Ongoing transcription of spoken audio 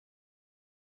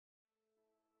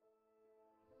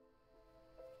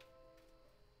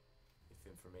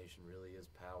information really is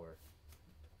power,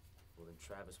 well then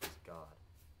Travis was God.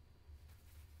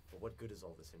 But what good is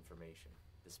all this information,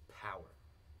 this power,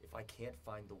 if I can't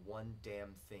find the one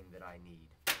damn thing that I need?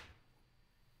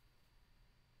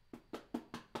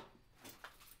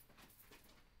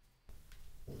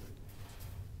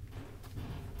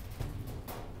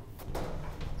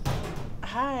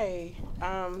 Hi,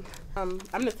 I'm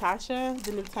Natasha,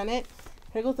 the new tenant.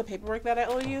 Here goes the paperwork that I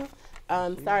owe you.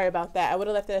 Sorry about that. I would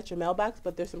have left it at your mailbox,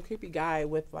 but there's some creepy guy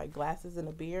with like glasses and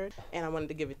a beard, and I wanted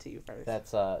to give it to you first.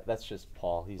 That's just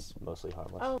Paul. He's mostly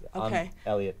harmless. Oh, okay. I'm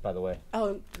Elliott, by the way.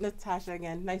 Oh, Natasha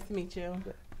again. Nice to meet you.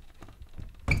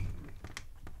 Yeah.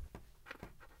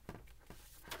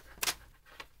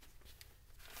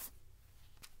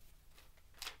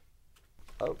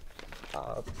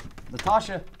 Oh,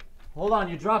 Natasha, hold on,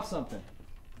 you dropped something.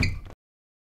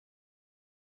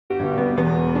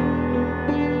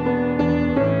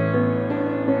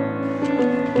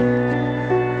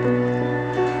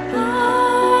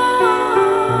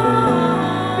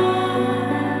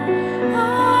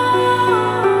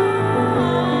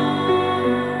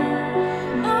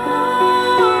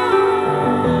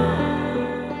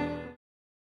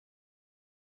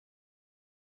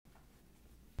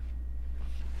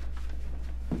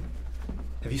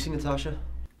 Have you seen Natasha?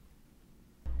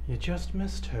 You just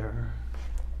missed her.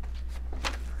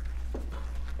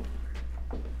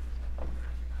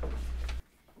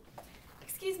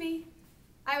 Excuse me.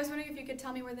 I was wondering if you could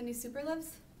tell me where the new super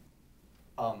lives?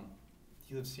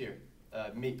 He lives here.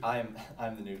 I'm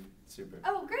the new super.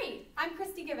 Oh, great. I'm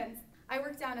Christy Givens. I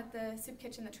work down at the soup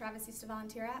kitchen that Travis used to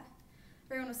volunteer at.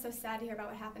 Everyone was so sad to hear about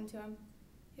what happened to him.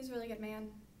 He was a really good man.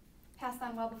 Passed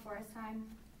on well before his time.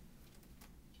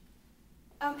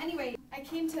 Anyway, I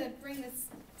came to bring this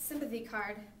sympathy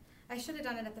card. I should have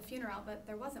done it at the funeral, but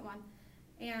there wasn't one.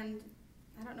 And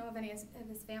I don't know of any of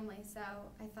his family, so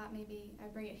I thought maybe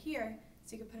I'd bring it here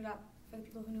so you could put it up for the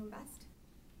people who knew him best.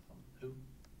 Who?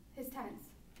 His tenants.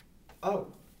 Oh,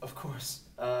 of course.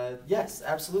 Yes,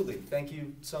 absolutely. Thank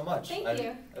you so much. Thank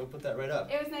you. I will put that right up.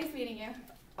 It was nice meeting you.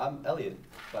 I'm Elliott,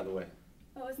 by the way.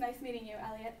 Well, it was nice meeting you,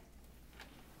 Elliott.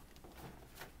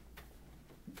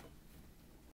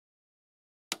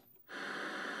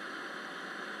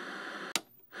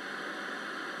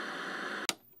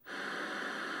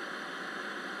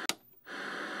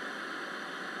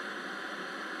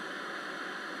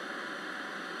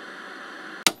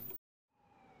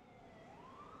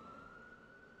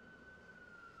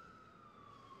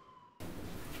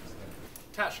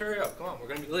 Tash, hurry up. Come on, we're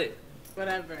gonna be late.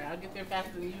 Whatever. I'll get there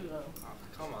faster than you though. Oh,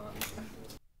 come on.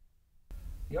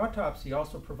 The autopsy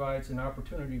also provides an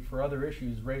opportunity for other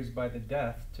issues raised by the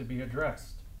death to be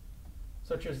addressed,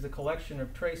 such as the collection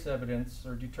of trace evidence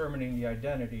or determining the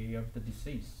identity of the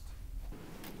deceased.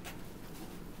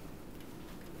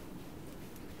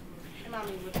 Hey,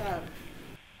 Mommy, what's up?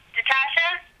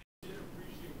 Natasha?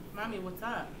 Mommy, what's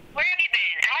up? Where have you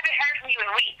been? I haven't heard from you in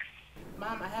weeks.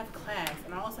 Mom, I have class,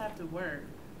 and I also have to work.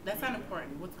 That's not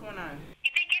important. What's going on?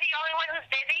 You think you're the only one who's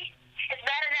busy? It's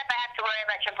bad enough I have to worry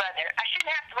about your brother. I shouldn't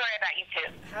have to worry about you too.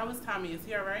 How is Tommy? Is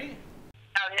he all right?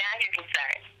 Oh, now you're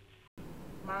concerned.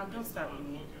 Mom, don't start with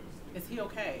me. Is he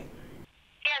okay?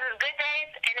 He has his good days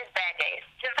and his bad days,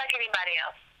 just like anybody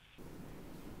else.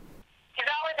 He's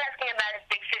always asking about his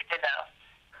big sister, though.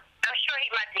 I'm sure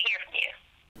he'd like to hear from you.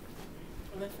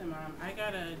 Listen, Mom, I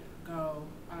gotta go.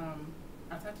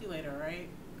 I'll talk to you later, all right?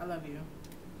 I love you.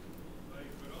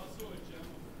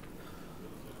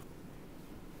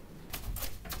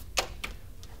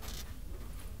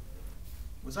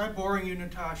 Was I boring you,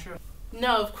 Natasha?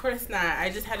 No, of course not. I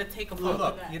just had to take a photo.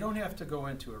 Look, you don't have to go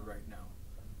into it right now.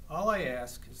 All I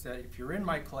ask is that if you're in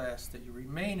my class, that you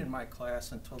remain in my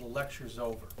class until the lecture's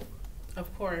over.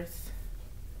 Of course.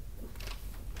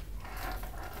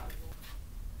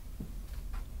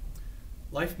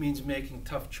 Life means making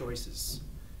tough choices.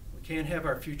 We can't have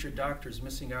our future doctors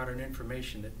missing out on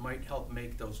information that might help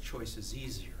make those choices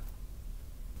easier.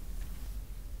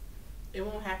 It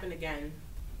won't happen again.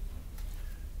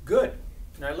 Good.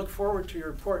 And I look forward to your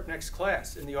report next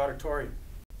class in the auditorium.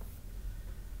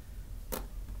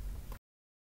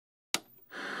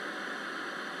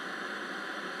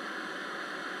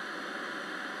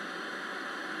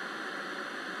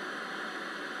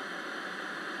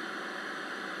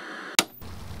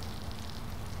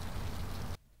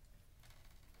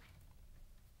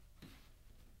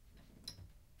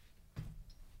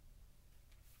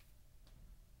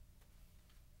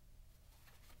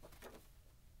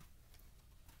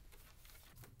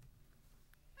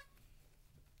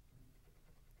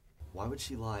 Why would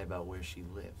she lie about where she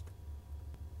lived?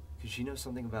 Could she know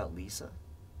something about Lisa?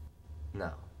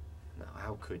 No, No,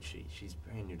 how could she? She's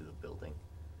brand new to the building.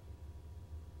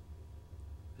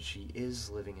 But she is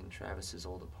living in Travis's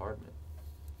old apartment.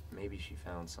 Maybe she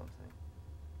found something.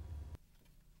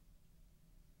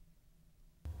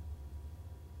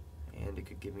 And it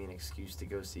could give me an excuse to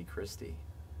go see Christy.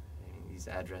 I mean, these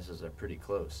addresses are pretty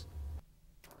close.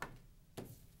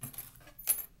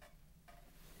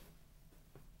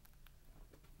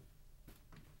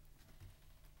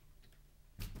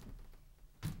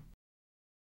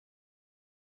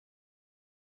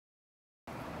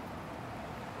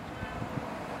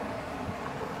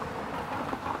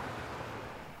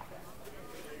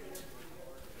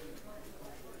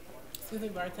 Excuse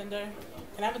me, bartender.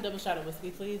 Can I have a double shot of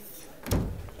whiskey, please?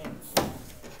 Thanks.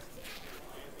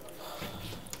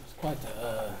 It's quite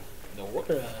the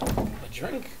order, a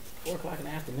drink. 4 o'clock in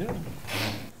the afternoon.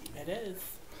 It is.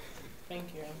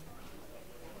 Thank you.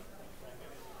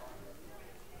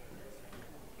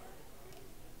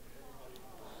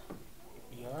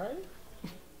 You alright?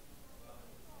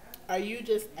 Are you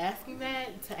just asking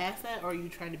that to ask that, or are you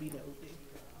trying to be nosy?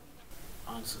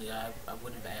 Honestly, I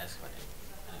wouldn't have asked if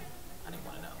I didn't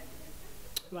want to know.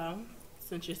 Well,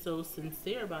 since you're so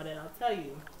sincere about it, I'll tell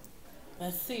you.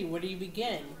 Let's see, where do you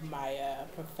begin? My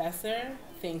professor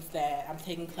thinks that I'm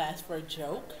taking class for a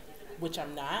joke, which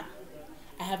I'm not.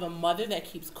 I have a mother that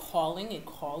keeps calling and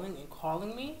calling and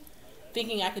calling me,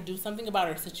 thinking I could do something about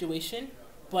her situation,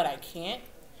 but I can't.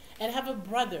 And I have a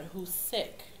brother who's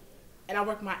sick, and I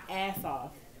work my ass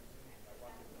off.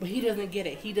 But he doesn't get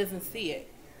it. He doesn't see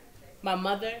it. My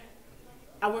mother,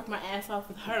 I work my ass off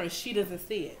with her, and she doesn't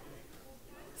see it.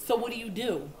 So what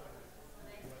do?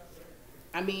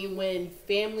 I mean, when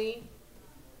family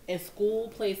and school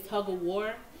plays tug of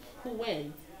war, who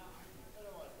wins?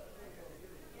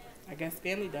 I guess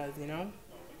family does, you know?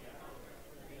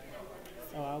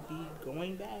 So I'll be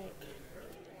going back.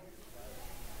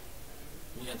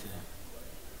 You got to.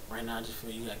 Right now, I just feel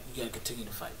you got to continue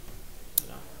to fight. You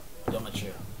know, don't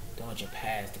let your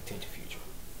past dictate your future.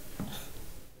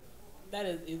 That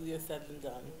is easier said than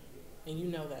done, and you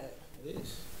know that.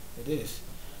 It is.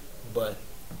 But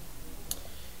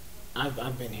I've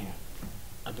been here.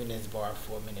 I've been in this bar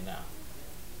for a minute now.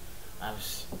 I've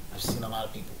seen a lot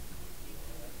of people,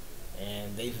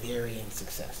 and they vary in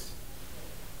success.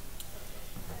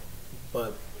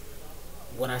 But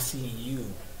what I see in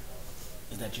you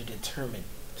is that you're determined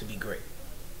to be great.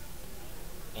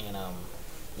 And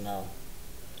you know,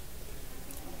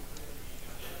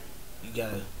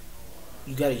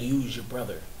 you gotta use your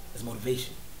brother as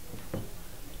motivation.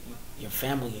 Your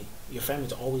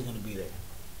family's always gonna be there.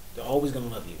 They're always gonna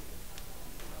love you.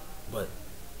 But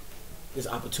this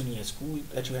opportunity at school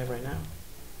that you have right now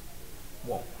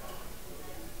won't.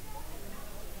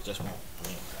 It just won't. I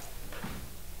mean,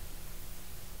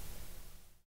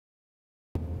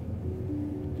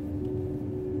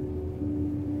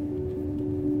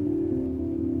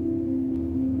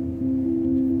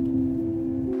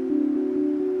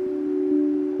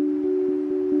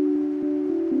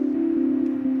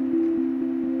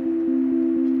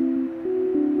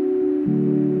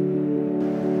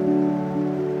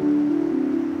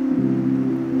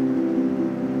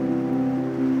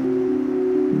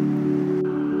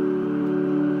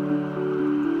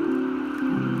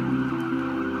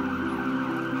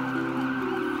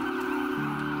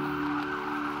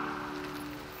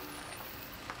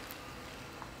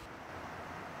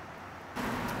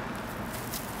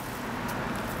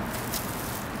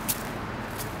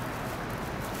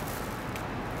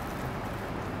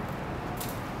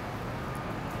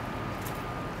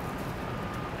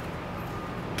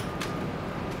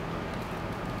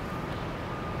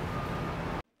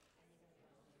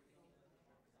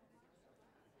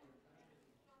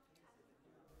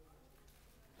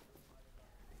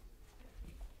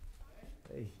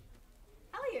 Hey.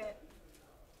 Elliott,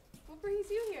 what brings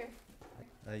you here?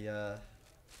 I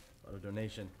brought a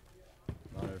donation in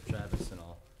honor of Travis and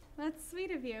all. That's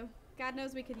sweet of you. God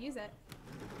knows we could use it.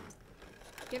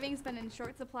 Giving's been in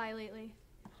short supply lately.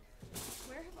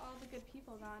 Where have all the good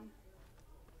people gone?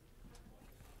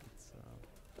 It's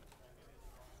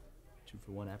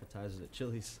 2-for-1 appetizers at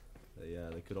Chili's.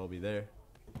 They could all be there.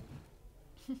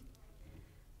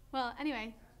 Well,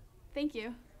 anyway, thank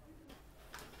you.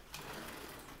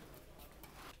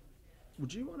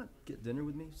 Would you want to get dinner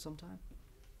with me sometime?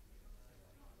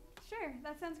 Sure,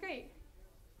 that sounds great.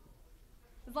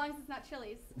 As long as it's not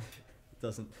Chili's. It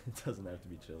doesn't have to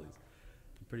be Chili's.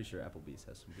 I'm pretty sure Applebee's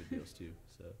has some good deals too,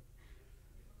 so.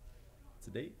 It's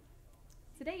a date?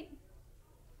 It's a date.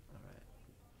 All right.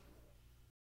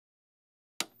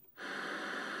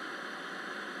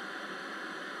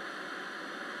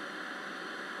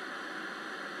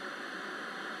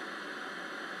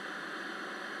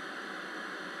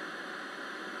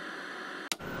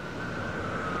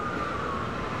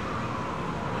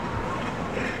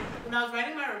 When I was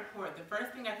writing my report, the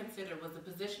first thing I considered was the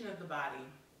position of the body.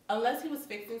 Unless he was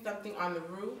fixing something on the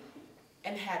roof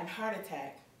and had a heart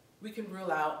attack, we can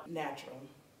rule out natural.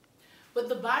 But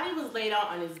the body was laid out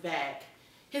on his back.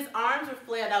 His arms were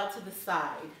flared out to the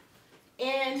side.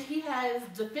 And he has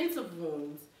defensive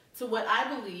wounds to what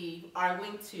I believe are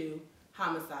linked to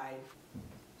homicide.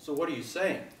 So what are you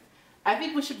saying? I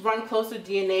think we should run closer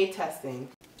DNA testing.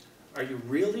 Are you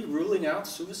really ruling out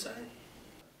suicide?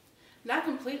 Not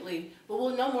completely, but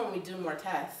we'll know more when we do more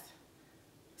tests.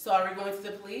 So are we going to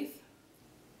the police?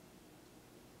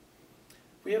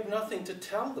 We have nothing to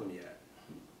tell them yet.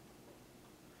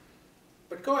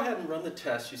 But go ahead and run the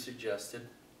test you suggested,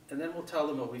 and then we'll tell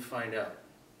them what we find out.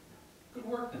 Good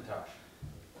work, Natasha.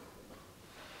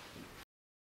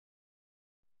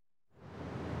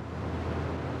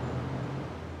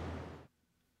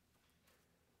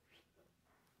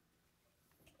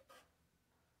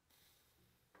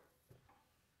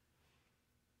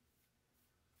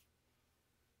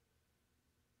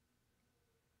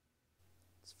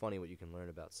 It's funny what you can learn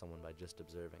about someone by just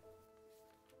observing.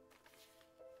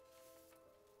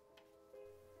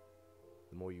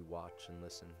 The more you watch and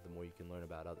listen, the more you can learn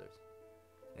about others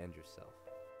and yourself.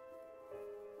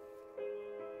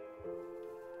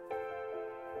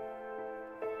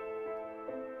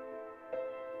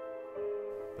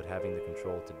 But having the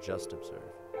control to just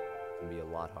observe can be a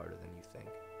lot harder than you think.